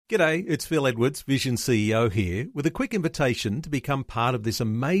G'day, it's Phil Edwards, Vision CEO here, with a quick invitation to become part of this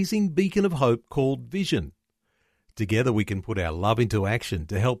amazing beacon of hope called Vision. Together we can put our love into action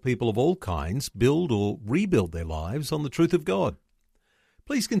to help people of all kinds build or rebuild their lives on the truth of God.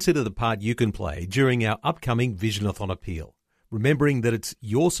 Please consider the part you can play during our upcoming Visionathon appeal, remembering that it's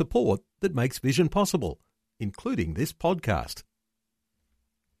your support that makes Vision possible, including this podcast.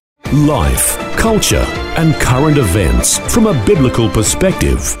 Life, culture, and current events from a biblical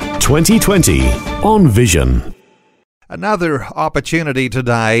perspective. 2020 on Vision. Another opportunity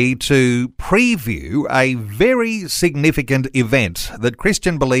today to preview a very significant event that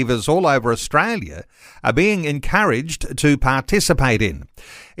Christian believers all over Australia are being encouraged to participate in.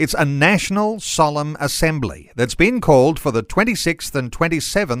 It's a national solemn assembly that's been called for the 26th and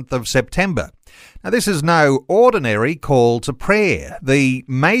 27th of September. Now, this is no ordinary call to prayer. The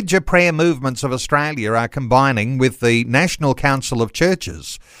major prayer movements of Australia are combining with the National Council of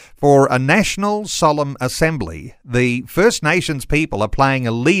Churches for a national solemn assembly. The First Nations people are playing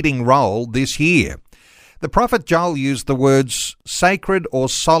a leading role this year. The prophet Joel used the words sacred or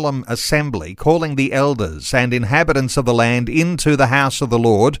solemn assembly, calling the elders and inhabitants of the land into the house of the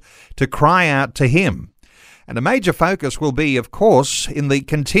Lord to cry out to him. And a major focus will be, of course, in the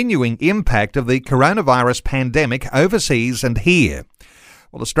continuing impact of the coronavirus pandemic overseas and here.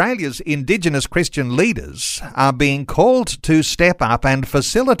 Well, Australia's Indigenous Christian leaders are being called to step up and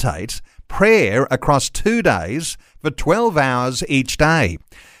facilitate prayer across 2 days for 12 hours each day.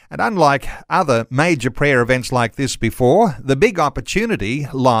 And unlike other major prayer events like this before, the big opportunity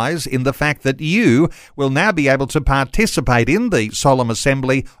lies in the fact that you will now be able to participate in the solemn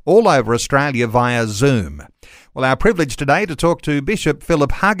assembly all over Australia via Zoom. Well, our privilege today to talk to Bishop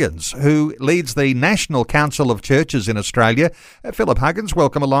Phillip Huggins, who leads the National Council of Churches in Australia. Phillip Huggins,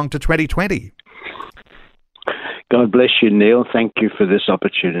 welcome along to 2020. God bless you, Neil. Thank you for this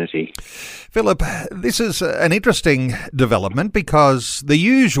opportunity. Phillip, this is an interesting development because the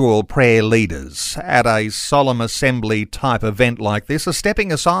usual prayer leaders at a solemn assembly type event like this are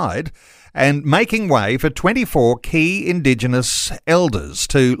stepping aside and making way for 24 key Indigenous elders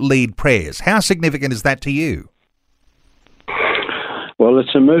to lead prayers. How significant is that to you? Well,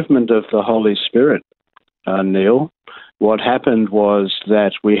 it's a movement of the Holy Spirit, Neil. What happened was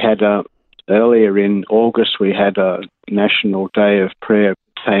that we had earlier in August, we had a National Day of Prayer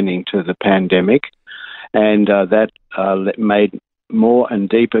pertaining to the pandemic, and that made more and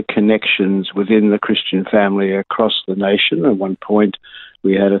deeper connections within the Christian family across the nation. At one point,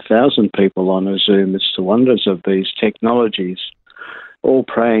 we had 1,000 people on a Zoom. It's the wonders of these technologies, all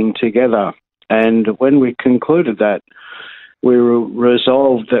praying together. And when we concluded that, we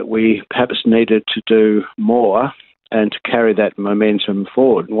resolved that we perhaps needed to do more and to carry that momentum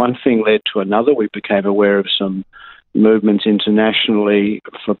forward. One thing led to another. We became aware of some movements internationally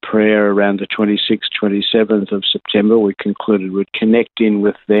for prayer around the 26th, 27th of September. We concluded we'd connect in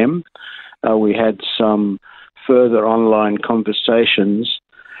with them. We had some further online conversations,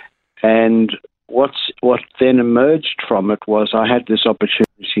 and what then emerged from it was I had this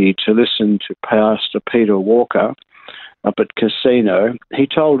opportunity to listen to Pastor Peter Walker up at Casino. He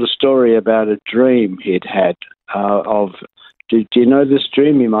told a story about a dream he'd had do you know this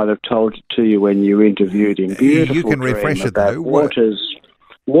dream? He might have told it to you when you interviewed him. Beautiful. You can refresh it though.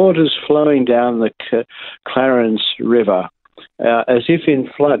 Waters flowing down the Clarence River, as if in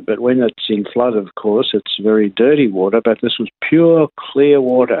flood. But when it's in flood, of course, it's very dirty water. But this was pure, clear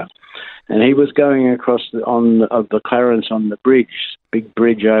water, and he was going across the Clarence on the bridge, big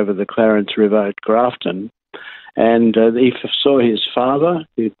bridge over the Clarence River at Grafton. And he saw his father,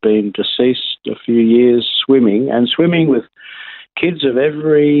 who'd been deceased a few years, swimming with kids of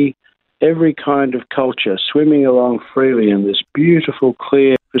every kind of culture, swimming along freely in this beautiful,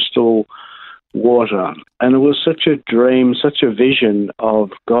 clear, crystal water. And it was such a dream, such a vision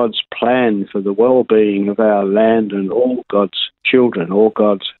of God's plan for the well-being of our land and all God's children, all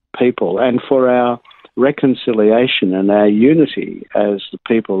God's people, and for our reconciliation and our unity as the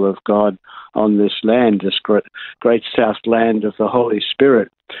people of God on this land, this great south land of the Holy Spirit.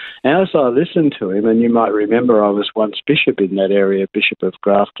 And as I listened to him, and you might remember I was once bishop in that area, Bishop of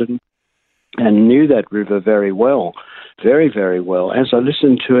Grafton, and knew that river very well, very, very well. As I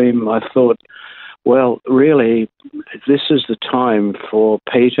listened to him, I thought, well, really, this is the time for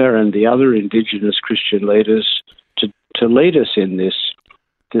Peter and the other Indigenous Christian leaders to lead us in this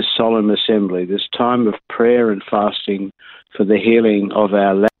solemn assembly, this time of prayer and fasting for the healing of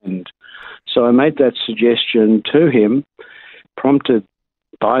our land. So I made that suggestion to him, prompted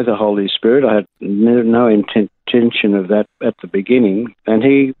by the Holy Spirit. I had no intent attention of that at the beginning, and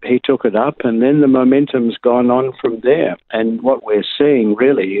he took it up, and then the momentum's gone on from there. And what we're seeing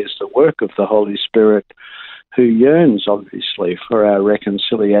really is the work of the Holy Spirit, who yearns, obviously, for our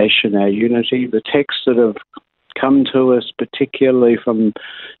reconciliation, our unity. The texts that have come to us, particularly from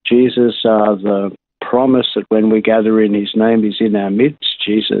Jesus, are the promise that when we gather in his name, he's in our midst,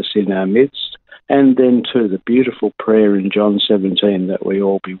 Jesus in our midst. And then, too, the beautiful prayer in John 17 that we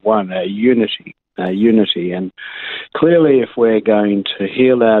all be one, our unity. And clearly, if we're going to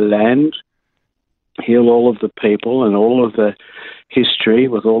heal our land, heal all of the people and all of the history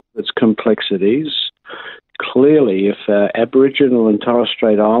with all its complexities, clearly, if Aboriginal and Torres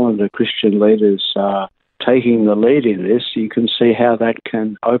Strait Islander Christian leaders are taking the lead in this, you can see how that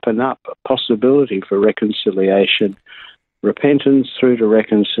can open up a possibility for reconciliation, repentance through to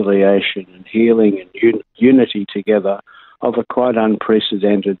reconciliation and healing and unity together of a quite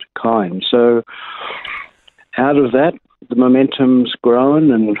unprecedented kind. So out of that, the momentum's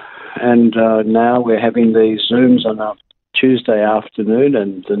grown, and now we're having these Zooms on a Tuesday afternoon,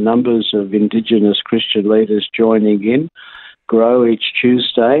 and the numbers of Indigenous Christian leaders joining in grow each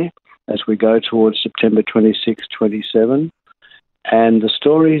Tuesday as we go towards September 26, 27. And the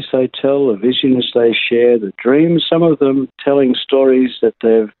stories they tell, the visions they share, the dreams, some of them telling stories that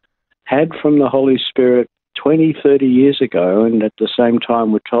they've had from the Holy Spirit 20, 30 years ago, and at the same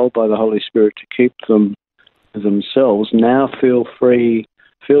time were told by the Holy Spirit to keep them to themselves, now feel free,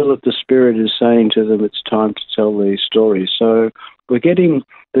 feel that the Spirit is saying to them it's time to tell these stories. So we're getting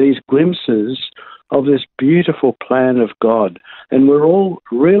these glimpses of this beautiful plan of God, and we're all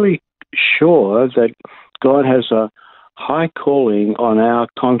really sure that God has a high calling on our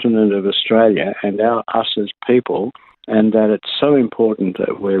continent of Australia and us as people, and that it's so important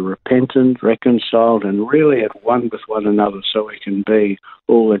that we're repentant, reconciled, and really at one with one another so we can be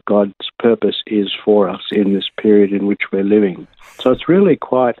all that God's purpose is for us in this period in which we're living. So it's really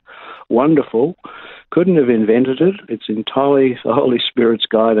quite wonderful. Couldn't have invented it. It's entirely the Holy Spirit's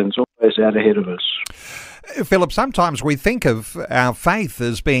guidance, always out ahead of us. Phillip, sometimes we think of our faith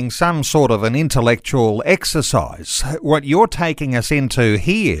as being some sort of an intellectual exercise. What you're taking us into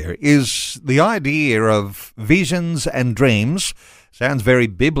here is the idea of visions and dreams. Sounds very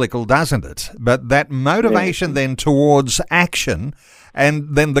biblical, doesn't it? But that motivation then towards action,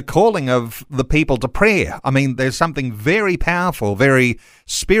 and then the calling of the people to prayer. I mean, there's something very powerful, very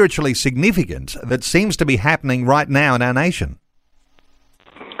spiritually significant that seems to be happening right now in our nation.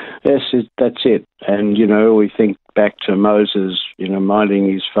 Yes, that's it. And, we think back to Moses,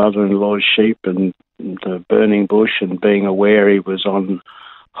 minding his father-in-law's sheep and the burning bush and being aware he was on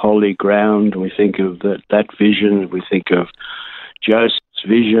holy ground. We think of that vision. We think of Joseph's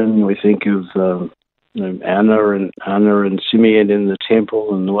vision. We think of Anna and Simeon in the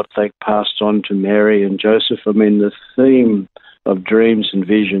temple and what they passed on to Mary and Joseph. I mean, the theme of dreams and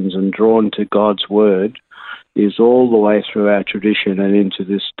visions and drawn to God's word is all the way through our tradition and into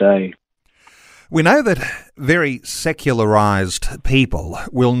this day. We know that very secularized people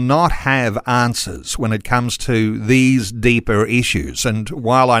will not have answers when it comes to these deeper issues. And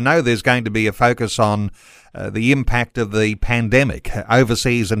while I know there's going to be a focus on the impact of the pandemic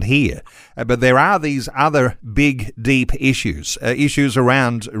overseas and here, but there are these other big, deep issues, issues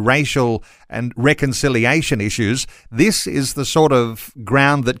around racial and reconciliation issues. This is the sort of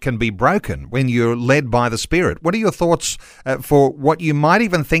ground that can be broken when you're led by the Spirit. What are your thoughts for what you might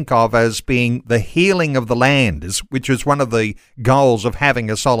even think of as being the healing of the land, which is one of the goals of having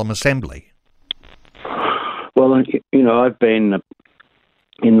a solemn assembly? Well, I've been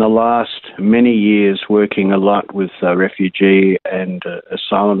in the last many years working a lot with refugee and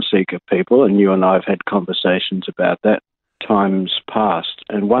asylum seeker people, and you and I have had conversations about that times past.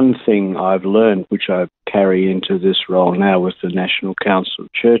 And one thing I've learned, which I carry into this role now with the National Council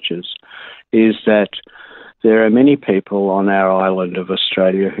of Churches, is that there are many people on our island of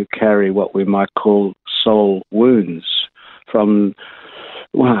Australia who carry what we might call soul wounds from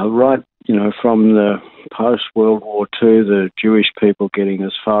the post-World War II, the Jewish people getting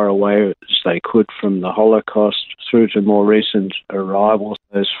as far away as they could from the Holocaust, through to more recent arrivals,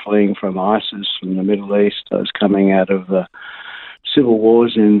 those fleeing from ISIS from the Middle East, those coming out of the civil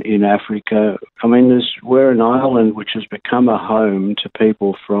wars in Africa. I mean, we're an island which has become a home to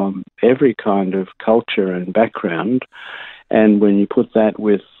people from every kind of culture and background. And when you put that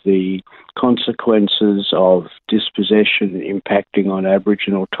with the consequences of dispossession impacting on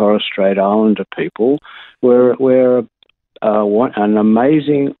Aboriginal Torres Strait Islander people, we're an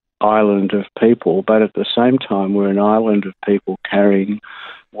amazing island of people, but at the same time we're an island of people carrying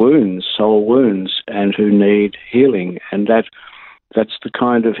wounds, soul wounds, and who need healing. And that's the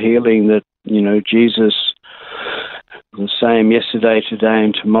kind of healing that, Jesus the same yesterday, today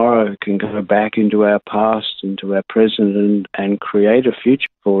and tomorrow can go back into our past, into our present, and create a future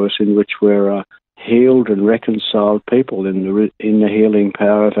for us in which we're a healed and reconciled people in the healing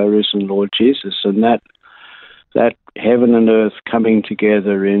power of our risen Lord Jesus. And that heaven and earth coming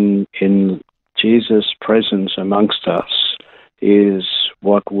together in Jesus' presence amongst us is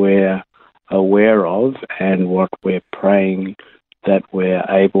what we're aware of and what we're praying that we're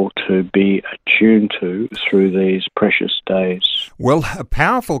able to be attuned to through these precious days. Well, a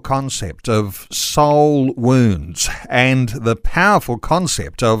powerful concept of soul wounds and the powerful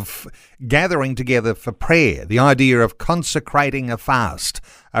concept of gathering together for prayer, the idea of consecrating a fast,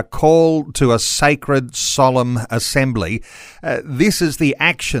 a call to a sacred, solemn assembly. This is the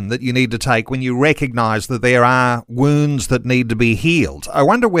action that you need to take when you recognise that there are wounds that need to be healed. I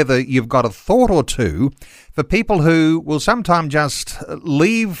wonder whether you've got a thought or two for people who will sometimes just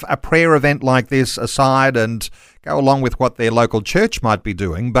leave a prayer event like this aside and go along with what their local church might be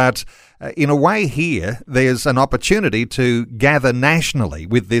doing, but in a way here, there's an opportunity to gather nationally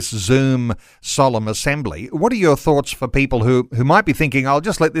with this Zoom solemn assembly. What are your thoughts for people who might be thinking, I'll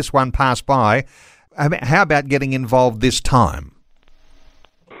just let this one pass by? How about getting involved this time?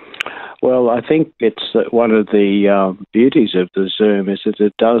 Well, I think it's one of the beauties of the Zoom is that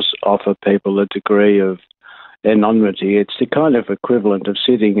it does offer people a degree of anonymity. It's the kind of equivalent of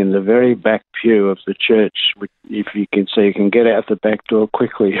sitting in the very back pew of the church, which, if you can see, you can get out the back door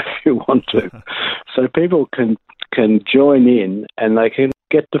quickly if you want to. So people can join in and they can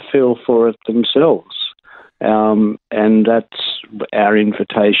get the feel for it themselves. And that's our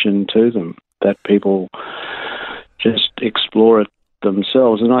invitation to them, that people just explore it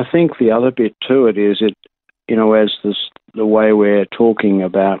themselves. And I think the other bit to it is as the way we're talking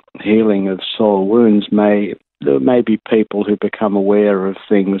about healing of soul wounds, there may be people who become aware of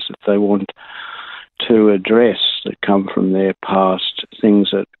things that they want to address that come from their past, things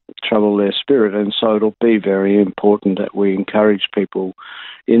that trouble their spirit. And so it'll be very important that we encourage people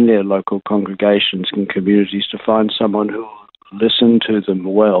in their local congregations and communities to find someone who will listen to them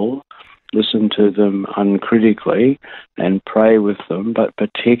well, listen to them uncritically and pray with them, but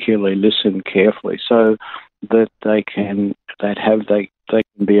particularly listen carefully so that they can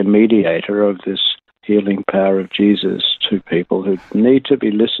be a mediator of this healing power of Jesus to people who need to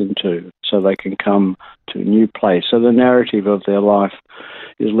be listened to so they can come to a new place. So the narrative of their life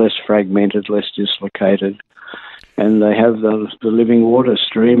is less fragmented, less dislocated, and they have the living water,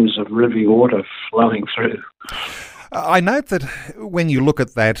 streams of living water flowing through. I note that when you look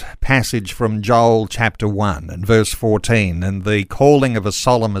at that passage from Joel chapter 1 and verse 14 and the calling of a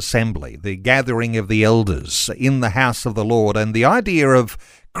solemn assembly, the gathering of the elders in the house of the Lord, and the idea of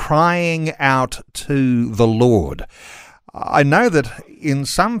crying out to the Lord, I know that in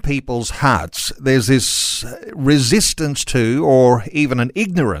some people's hearts there's this resistance to, or even an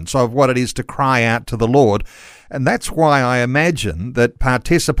ignorance of what it is to cry out to the Lord. And that's why I imagine that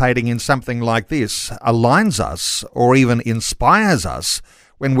participating in something like this aligns us or even inspires us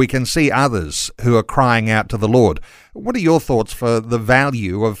when we can see others who are crying out to the Lord. What are your thoughts for the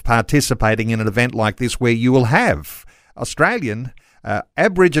value of participating in an event like this where you will have Australian,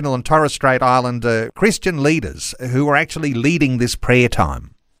 Aboriginal and Torres Strait Islander Christian leaders who are actually leading this prayer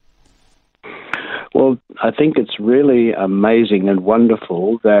time? Well, I think it's really amazing and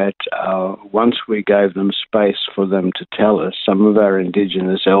wonderful that once we gave them space for them to tell us, some of our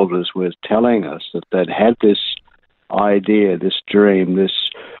Indigenous elders were telling us that they'd had this idea, this dream, this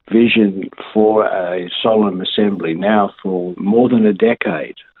vision for a solemn assembly now for more than a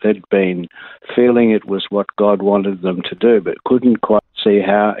decade. They'd been feeling it was what God wanted them to do, but couldn't quite see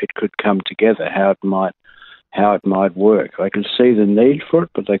how it could come together, how it might work. They could see the need for it,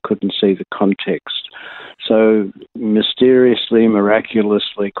 but they couldn't see the context. So mysteriously,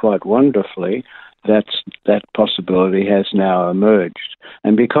 miraculously, quite wonderfully, that possibility has now emerged.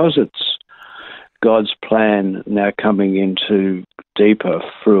 And because it's God's plan now coming into deeper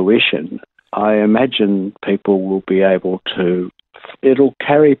fruition, I imagine people will be able to, it'll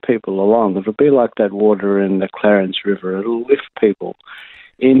carry people along. It'll be like that water in the Clarence River. It'll lift people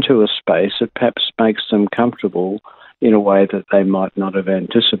into a space that perhaps makes them comfortable in a way that they might not have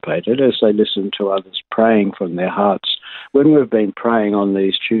anticipated as they listen to others praying from their hearts. When we've been praying on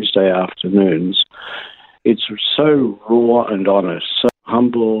these Tuesday afternoons, it's so raw and honest, so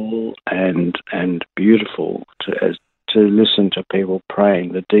humble and beautiful to listen to people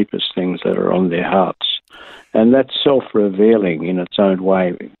praying the deepest things that are on their hearts. And that's self-revealing in its own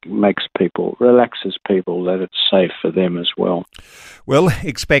way. It relaxes people, that it's safe for them as well. Well,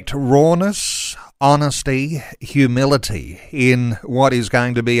 expect rawness, honesty, humility in what is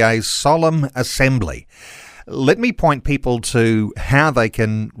going to be a solemn assembly. let me point people to how they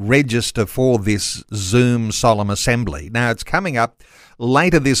can register for this Zoom Solemn Assembly. Now, it's coming up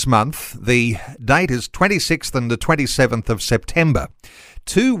later this month. The date is 26th and the 27th of September.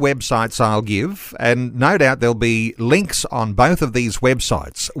 2 websites I'll give, and no doubt there'll be links on both of these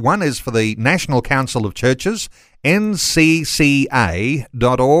websites. One is for the National Council of Churches, ncca.org.au.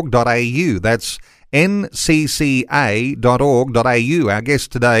 That's ncca.org.au. Our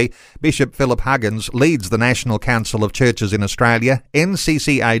guest today, Bishop Phillip Huggins, leads the National Council of Churches in Australia,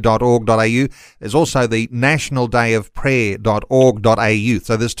 ncca.org.au. There's also the nationaldayofprayer.org.au.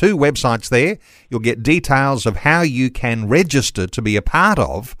 So there's 2 websites there. You'll get details of how you can register to be a part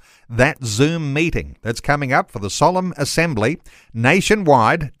of that Zoom meeting that's coming up for the Solemn Assembly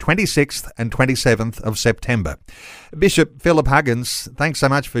nationwide, 26th and 27th of September. Bishop Phillip Huggins, thanks so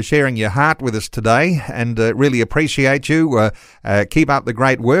much for sharing your heart with us today, and really appreciate you. Keep up the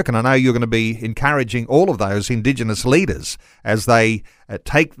great work, and I know you're going to be encouraging all of those Indigenous leaders as they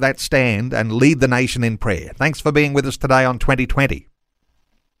take that stand and lead the nation in prayer. Thanks for being with us today on 2020.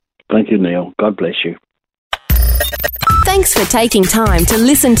 Thank you, Neil. God bless you. Thanks for taking time to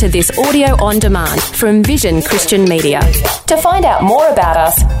listen to this audio on demand from Vision Christian Media. To find out more about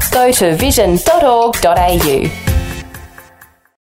us, go to vision.org.au.